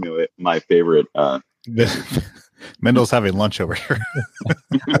happens to me with my favorite. Mendel's having lunch over here.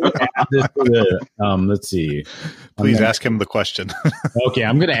 Let's see. Please ask him the question. Okay,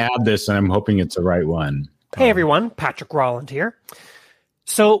 I'm going to add this, and I'm hoping it's the right one. Hey, everyone. Patrick Rolland here.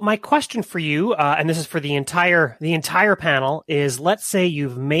 So my question for you, and this is for the entire panel, is let's say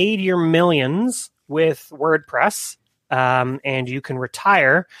you've made your millions with WordPress. And you can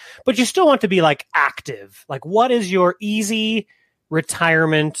retire, but you still want to be like active. Like, what is your easy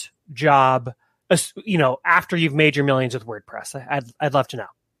retirement job? After you've made your millions with WordPress, I'd love to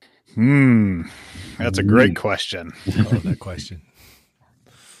know. That's a great question. I love that question.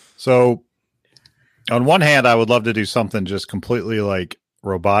 So, on one hand, I would love to do something just completely like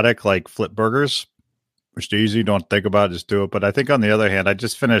robotic, like flip burgers. Which is easy, don't think about it, just do it. But I think on the other hand, I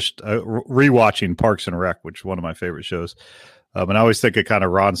just finished rewatching Parks and Rec, which is one of my favorite shows. And I always think of kind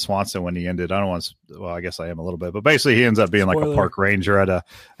of Ron Swanson when he ended. I guess I am a little bit, but basically he ends up being like a park ranger at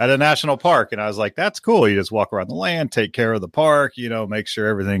a national park. And I was like, that's cool. You just walk around the land, take care of the park, make sure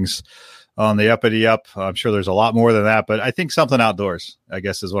everything's on the uppity up. I'm sure there's a lot more than that, but I think something outdoors, I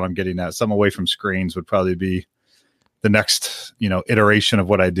guess, is what I'm getting at. Some away from screens would probably be the next, iteration of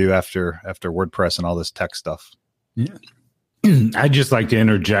what I do after WordPress and all this tech stuff. Yeah. I'd just like to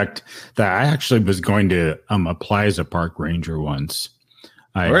interject that I actually was going to apply as a park ranger once.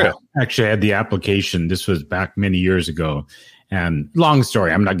 I actually had the application. This was back many years ago. And long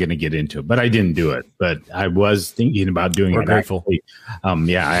story, I'm not going to get into it, but I didn't do it. But I was thinking about doing it. We're grateful.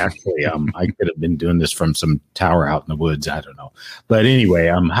 I could have been doing this from some tower out in the woods. I don't know. But anyway,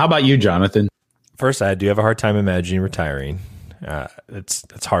 how about you, Jonathan? First, I do have a hard time imagining retiring.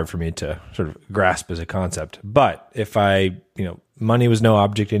 It's hard for me to sort of grasp as a concept. But if money was no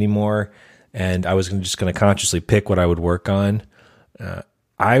object anymore, and I was just going to consciously pick what I would work on,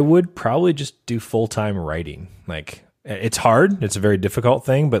 I would probably just do full-time writing. Like, it's hard. It's a very difficult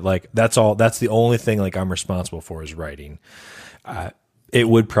thing, but like that's the only thing like I'm responsible for is writing. It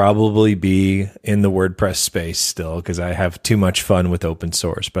would probably be in the WordPress space still because I have too much fun with open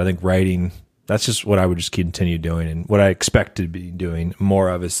source. But I think writing, that's just what I would just continue doing and what I expect to be doing more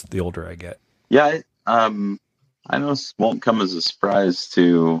of as the older I get. Yeah, I know this won't come as a surprise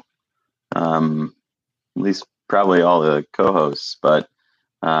to at least probably all the co-hosts, but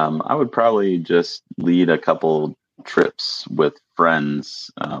I would probably just lead a couple trips with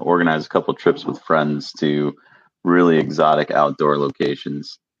friends, organize a couple trips with friends to really exotic outdoor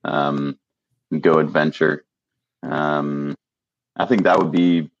locations, and go adventure. I think that would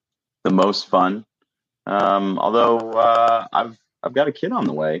be the most fun. Although I've got a kid on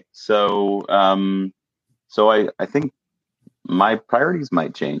the way, so I think my priorities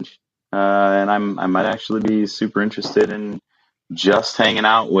might change, and I might actually be super interested in just hanging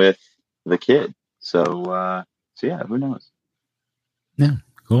out with the kid. So yeah, who knows? Yeah,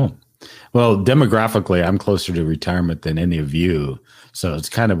 cool. Well, demographically, I'm closer to retirement than any of you, so it's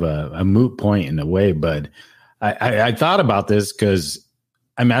kind of a moot point in a way. But I thought about this because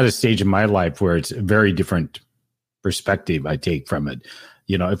I'm at a stage in my life where it's a very different perspective I take from it.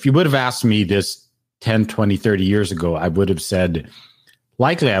 If you would have asked me this 10, 20, 30 years ago, I would have said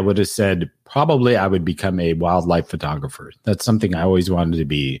probably I would become a wildlife photographer. That's something I always wanted to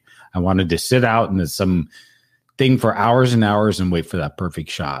be. I wanted to sit out in some thing for hours and hours and wait for that perfect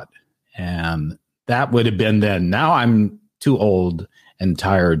shot. And that would have been then. Now I'm too old and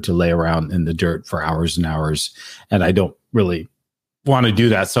tired to lay around in the dirt for hours and hours. And I don't really want to do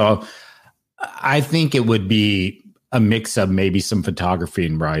that. So I think it would be a mix of maybe some photography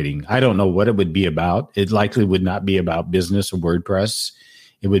and writing. I don't know what it would be about. It likely would not be about business or WordPress.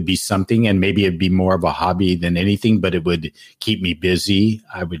 It would be something, and maybe it'd be more of a hobby than anything, but it would keep me busy.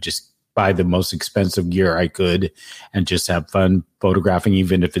 I would just buy the most expensive gear I could and just have fun photographing,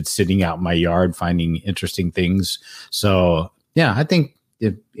 even if it's sitting out in my yard, finding interesting things. So yeah, I think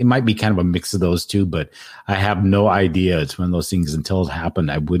it might be kind of a mix of those two, but I have no idea. It's one of those things, until it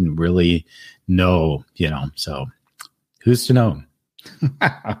happened, I wouldn't really know, so who's to know?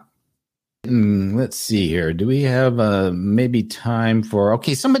 Let's see here. Do we have maybe time for,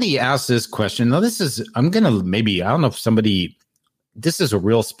 okay, somebody asked this question. Now this is, I don't know if this is a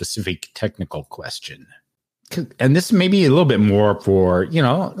real specific technical question. And this may be a little bit more for,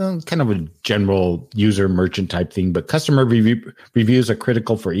 kind of a general user merchant type thing, but customer reviews are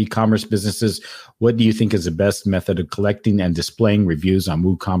critical for e-commerce businesses. What do you think is the best method of collecting and displaying reviews on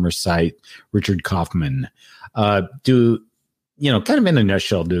WooCommerce site? Richard Kaufman. Kind of in a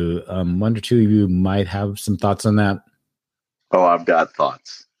nutshell, do one or two of you might have some thoughts on that? Oh, I've got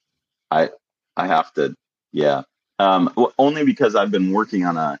thoughts. I have to, yeah. Only because I've been working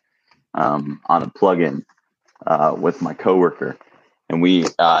on a plugin with my coworker, and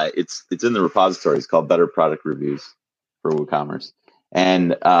it's in the repository. It's called Better Product Reviews for WooCommerce,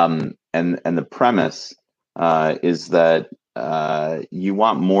 and the premise is that you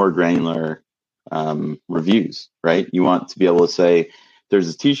want more granular reviews, right? You want to be able to say, there's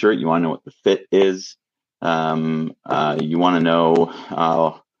this t-shirt, you want to know what the fit is. You want to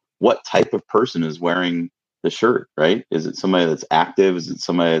know what type of person is wearing the shirt, right? Is it somebody that's active? Is it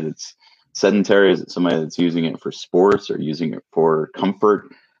somebody that's sedentary? Is it somebody that's using it for sports or using it for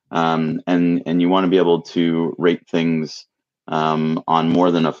comfort? And you want to be able to rate things on more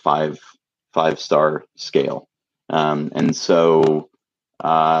than a five-star scale. And so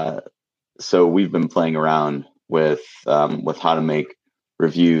we've been playing around with how to make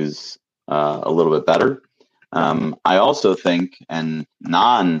reviews a little bit better. I also think, and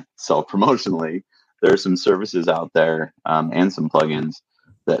non-self-promotionally, there are some services out there and some plugins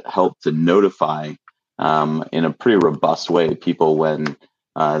that help to notify in a pretty robust way people when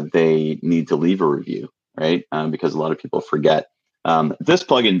they need to leave a review, right? Because a lot of people forget. This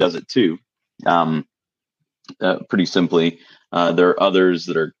plugin does it too. Pretty simply, there are others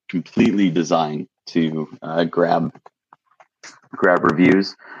that are completely designed to grab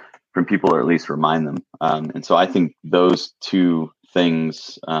reviews from people, or at least remind them. And so I think those two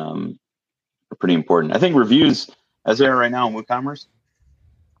things are pretty important. I think reviews, as they are right now in WooCommerce,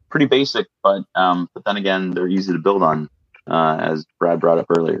 pretty basic, but then again, they're easy to build on, as Brad brought up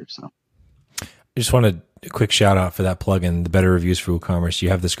earlier. So, I just wanted a quick shout out for that plugin, the Better Reviews for WooCommerce. You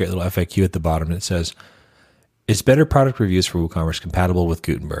have this great little FAQ at the bottom, and it says, "Is Better Product Reviews for WooCommerce compatible with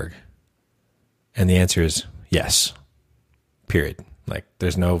Gutenberg?" And the answer is yes. Period. Like,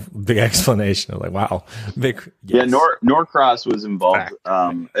 there's no big explanation. I'm like, wow, big. Yes. Yeah, Norcross was involved.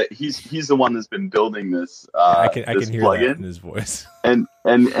 He's the one that's been building this. I can hear plugin. that in his voice. And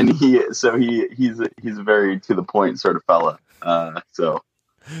he's a very to the point sort of fella. So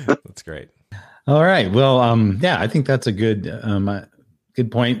that's great. All right. Well, I think that's a good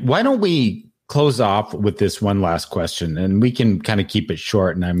point. Why don't we close off with this one last question, and we can kind of keep it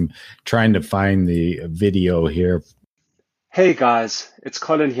short. And I'm trying to find the video here. Hey guys, it's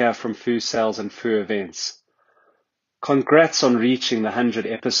Colin here from Foo Sales and Foo Events. Congrats on reaching the 100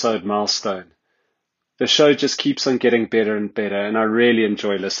 episode milestone. The show just keeps on getting better and better, and I really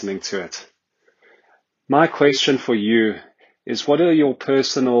enjoy listening to it. My question for you is, what are your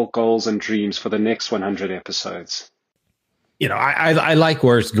personal goals and dreams for the next 100 episodes? I like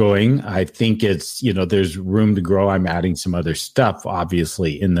where it's going. I think it's, there's room to grow. I'm adding some other stuff,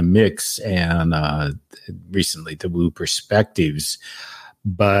 obviously, in the mix, and recently the Woo Perspectives.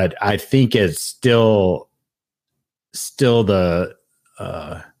 But I think it's still the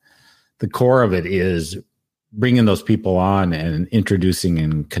core of it is bringing those people on and introducing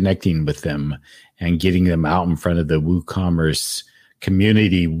and connecting with them and getting them out in front of the WooCommerce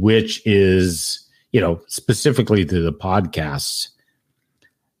community, which is, specifically to the podcasts.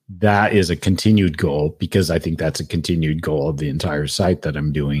 That is a continued goal, because I think that's a continued goal of the entire site that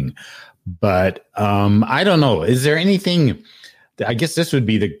I'm doing. But I don't know. Is there anything, I guess this would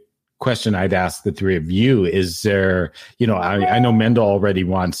be the question I'd ask the three of you. Is there, I know Mendel already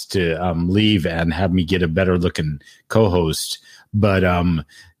wants to leave and have me get a better looking co-host. But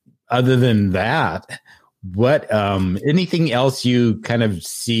other than that, what anything else you kind of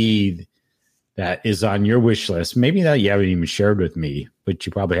see that is on your wish list, maybe that you haven't even shared with me, but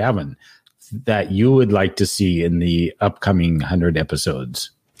you probably haven't, that you would like to see in the upcoming 100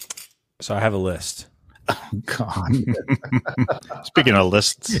 episodes? So I have a list. Oh, God. Speaking of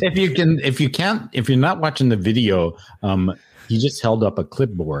lists, if you're not watching the video, he just held up a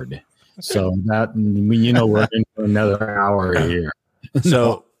clipboard. So that, we're in for another hour here.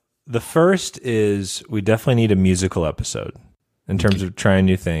 So the first is we definitely need a musical episode in terms of trying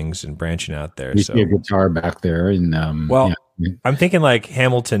new things and branching out there. We see a guitar back there. And I'm thinking like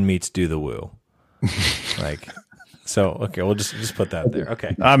Hamilton meets Do the Woo. Okay, we'll just put that there.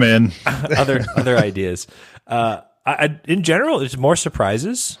 Okay. I'm in. other ideas. In general, it's more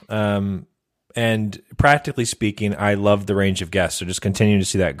surprises. And practically speaking, I love the range of guests. So just continuing to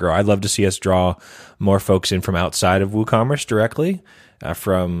see that grow. I'd love to see us draw more folks in from outside of WooCommerce directly,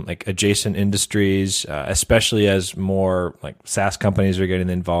 from like adjacent industries, especially as more like SaaS companies are getting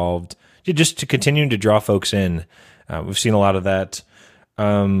involved, just to continue to draw folks in. We've seen a lot of that.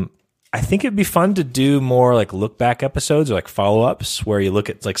 I think it'd be fun to do more like look back episodes or like follow ups where you look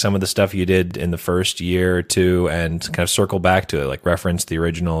at like some of the stuff you did in the first year or two and kind of circle back to it, like reference the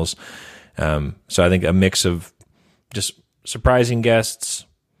originals. So I think a mix of just surprising guests,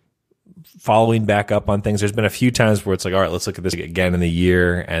 following back up on things. There's been a few times where it's like, all right, let's look at this again in the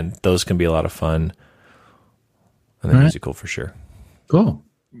year, and those can be a lot of fun. And then musical for sure. Cool.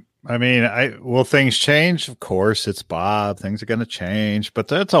 I mean, will things change? Of course, it's Bob. Things are going to change, but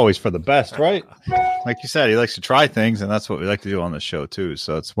that's always for the best, right? Like you said, he likes to try things, and that's what we like to do on the show too.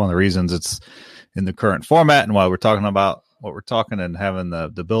 So it's one of the reasons it's in the current format, and why we're talking about what we're talking and having the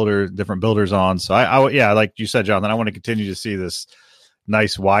different builders on. So I like you said, Jonathan, I want to continue to see this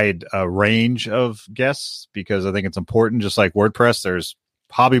nice wide range of guests, because I think it's important. Just like WordPress, there's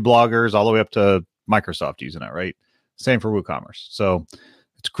hobby bloggers all the way up to Microsoft using it, right? Same for WooCommerce. So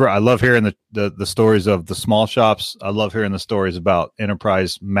it's great. I love hearing the stories of the small shops. I love hearing the stories about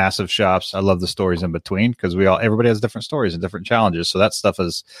enterprise, massive shops. I love the stories in between, because everybody has different stories and different challenges. So that stuff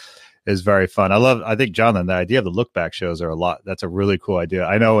is very fun. I think, Jonathan, the idea of the look back shows that's a really cool idea.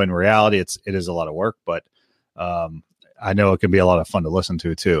 I know in reality it is a lot of work, but I know it can be a lot of fun to listen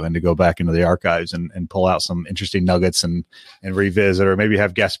to too, and to go back into the archives and pull out some interesting nuggets and revisit, or maybe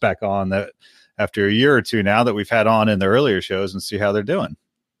have guests back on that after a year or two now that we've had on in the earlier shows, and see how they're doing.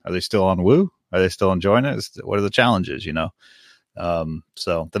 Are they still on Woo? Are they still enjoying it? What are the challenges,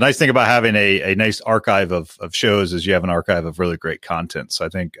 So the nice thing about having a nice archive of shows is you have an archive of really great content. So I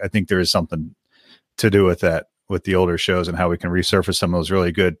think there is something to do with that, with the older shows, and how we can resurface some of those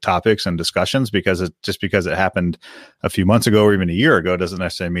really good topics and discussions, because because it happened a few months ago or even a year ago doesn't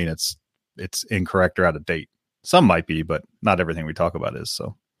necessarily mean it's incorrect or out of date. Some might be, but not everything we talk about is.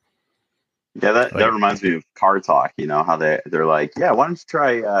 So yeah, that reminds me of Car Talk, how they're like, yeah, why don't you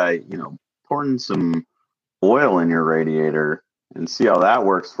try pouring some oil in your radiator and see how that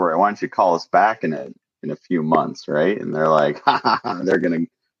works for you. Why don't you call us back in a few months, right? And they're like, they're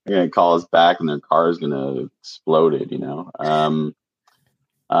gonna call us back, and their car is gonna explode.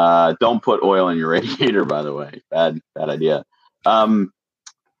 Don't put oil in your radiator, by the way. Bad idea. I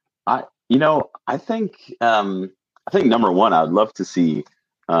think number one, I'd love to see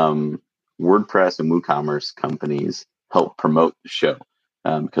WordPress and WooCommerce companies help promote the show,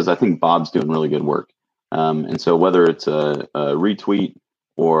 because I think Bob's doing really good work. And so whether it's a retweet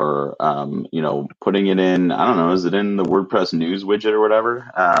or, putting it in, I don't know, is it in the WordPress news widget or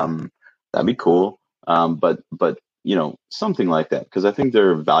whatever? That'd be cool. But something like that, because I think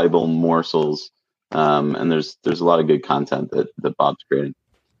they're valuable morsels. And there's a lot of good content that Bob's creating.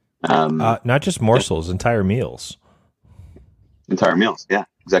 Not just morsels, entire meals. Entire meals. Yeah,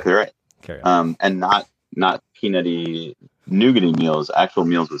 exactly right. And not peanutty, nougaty meals, actual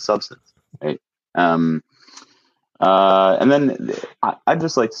meals with substance. Right. And then I'd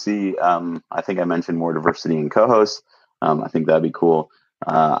just like to see, I think I mentioned more diversity in co-hosts. I think that'd be cool.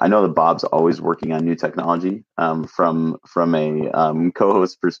 I know that Bob's always working on new technology. From a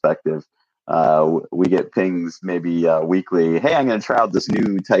co-host perspective, we get pings maybe weekly. Hey, I'm going to try out this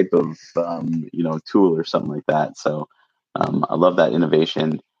new type of tool or something like that. So I love that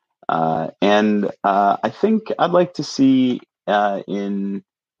innovation. And I think I'd like to see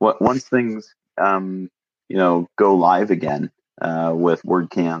once things go live again with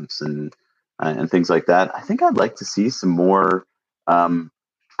WordCamps and things like that. I think I'd like to see some more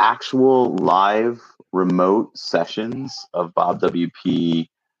actual live remote sessions of Bob WP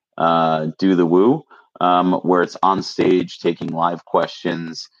Do the Woo, where it's on stage taking live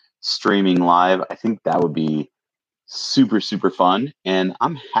questions, streaming live. I think that would be super, super fun. And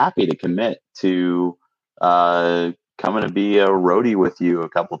I'm happy to commit to coming to be a roadie with you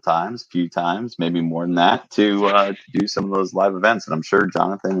a few times, maybe more than that, to do some of those live events. And I'm sure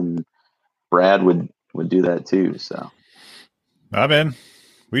Jonathan and Brad would do that too. So I'm in.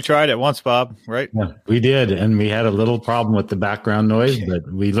 We tried it once, Bob, right? Yeah, we did. And we had a little problem with the background noise,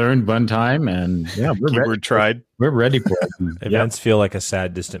 but we learned one time, and yeah, we're ready for it. Events feel like a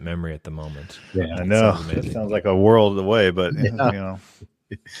sad, distant memory at the moment. Yeah, I know. It sounds like a world away, but you know.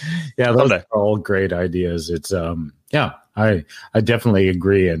 Yeah, those are all great ideas. It's I definitely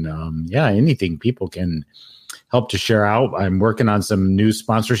agree. And anything people can help to share out. I'm working on some new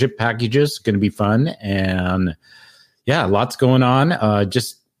sponsorship packages. It's going to be fun. And yeah, lots going on.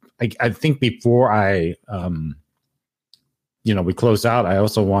 I think before I we close out, I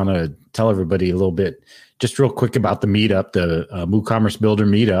also want to tell everybody a little bit, just real quick, about the meetup, the WooCommerce Builder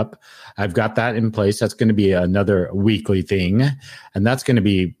meetup. I've got that in place. That's going to be another weekly thing, and that's going to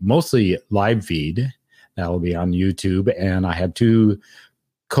be mostly live feed. That'll be on YouTube, and I have two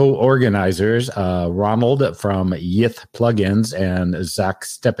co-organizers, Ronald from Yith Plugins and Zach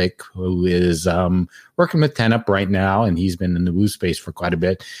Stepik, who is working with 10up right now, and he's been in the Woo space for quite a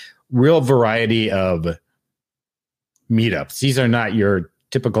bit. Real variety of meetups. These are not your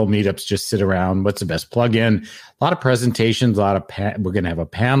typical meetups, just sit around. What's the best plugin? A lot of presentations, we're going to have a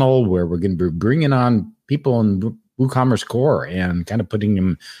panel where we're going to be bringing on people in WooCommerce Core and kind of putting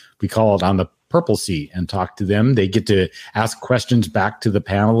them, we call it, on the purple seat and talk to them. They get to ask questions back to the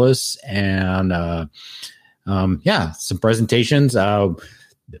panelists, and some presentations.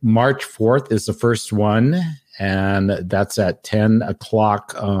 March 4th is the first one, and that's at 10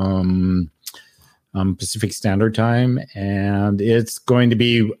 o'clock Pacific Standard Time. And it's going to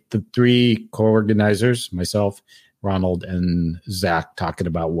be the three co-organizers, myself, Ronald, and Zach, talking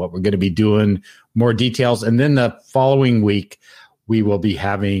about what we're going to be doing, more details. And then the following week, we will be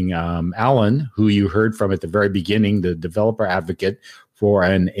having Alan, who you heard from at the very beginning, the developer advocate, for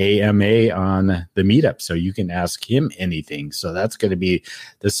an AMA on the meetup. So you can ask him anything. So that's going to be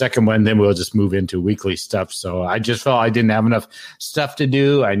the second one. Then we'll just move into weekly stuff. So I just felt I didn't have enough stuff to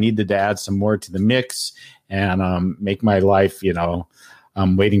do. I needed to add some more to the mix and make my life,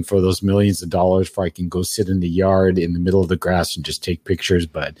 I'm waiting for those millions of dollars before I can go sit in the yard in the middle of the grass and just take pictures.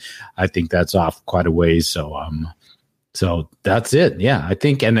 But I think that's off quite a ways. So that's it. Yeah, I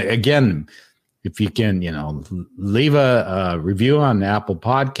think. And again, if you can, leave a review on Apple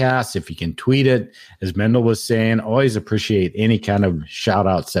Podcasts, if you can tweet it, as Mendel was saying, always appreciate any kind of shout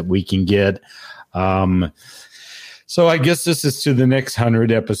outs that we can get. So I guess this is to the next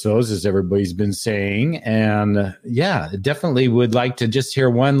 100 episodes, as everybody's been saying. And definitely would like to just hear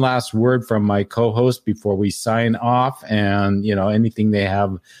one last word from my co-host before we sign off, and, anything they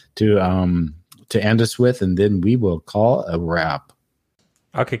have to end us with, and then we will call a wrap.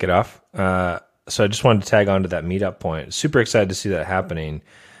 I'll kick it off. So I just wanted to tag on to that meetup point. Super excited to see that happening.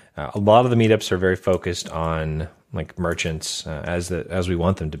 A lot of the meetups are very focused on like merchants as we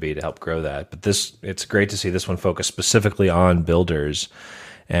want them to be to help grow that. But it's great to see this one focused specifically on builders.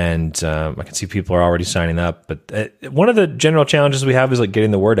 And I can see people are already signing up. But one of the general challenges we have is like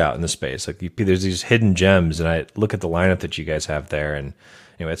getting the word out in the space. Like there's these hidden gems, and I look at the lineup that you guys have there, and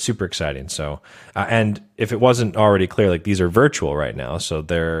it's super exciting. So, and if it wasn't already clear, like these are virtual right now, so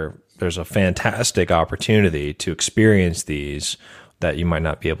there's a fantastic opportunity to experience these that you might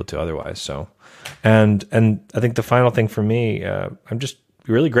not be able to otherwise. So, and I think the final thing for me, I'm just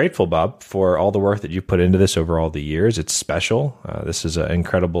really grateful, Bob, for all the work that you put into this over all the years. It's special. This is an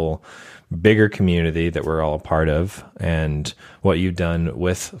incredible, bigger community that we're all a part of, and what you've done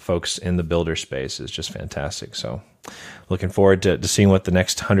with folks in the builder space is just fantastic. So, looking forward to seeing what the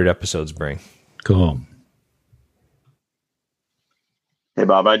next 100 episodes bring. Cool. Hey,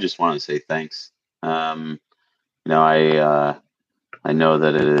 Bob, I just want to say thanks. I know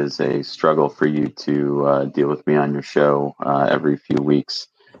that it is a struggle for you to deal with me on your show every few weeks,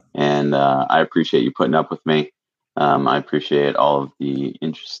 and I appreciate you putting up with me. I appreciate all of the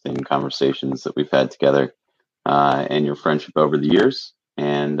interesting conversations that we've had together and your friendship over the years.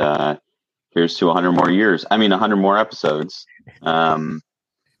 And here's to 100 more years. 100 more episodes of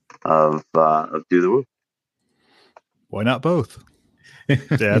Do the Woo. Why not both?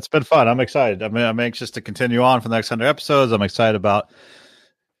 Yeah, it's been fun. I'm excited. I'm anxious to continue on for the next 100 episodes. I'm excited about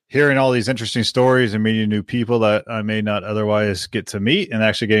hearing all these interesting stories and meeting new people that I may not otherwise get to meet, and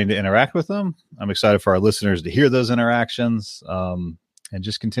actually getting to interact with them. I'm excited for our listeners to hear those interactions and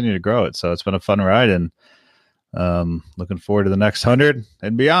just continue to grow it. So it's been a fun ride, and looking forward to the next 100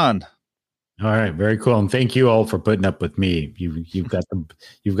 and beyond. All right, very cool, and thank you all for putting up with me. You've got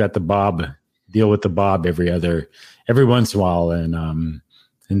the Bob, deal with the Bob every once in a while, and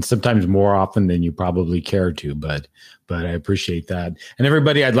and sometimes more often than you probably care to, but I appreciate that. And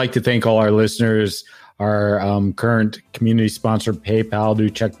everybody, I'd like to thank all our listeners, our current community sponsor, PayPal. Do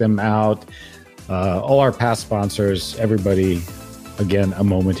check them out. All our past sponsors, everybody. Again, a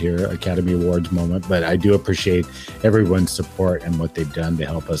moment here, Academy Awards moment, but I do appreciate everyone's support and what they've done to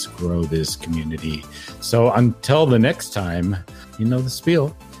help us grow this community. So until the next time, you know the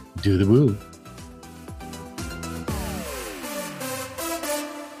spiel, do the woo.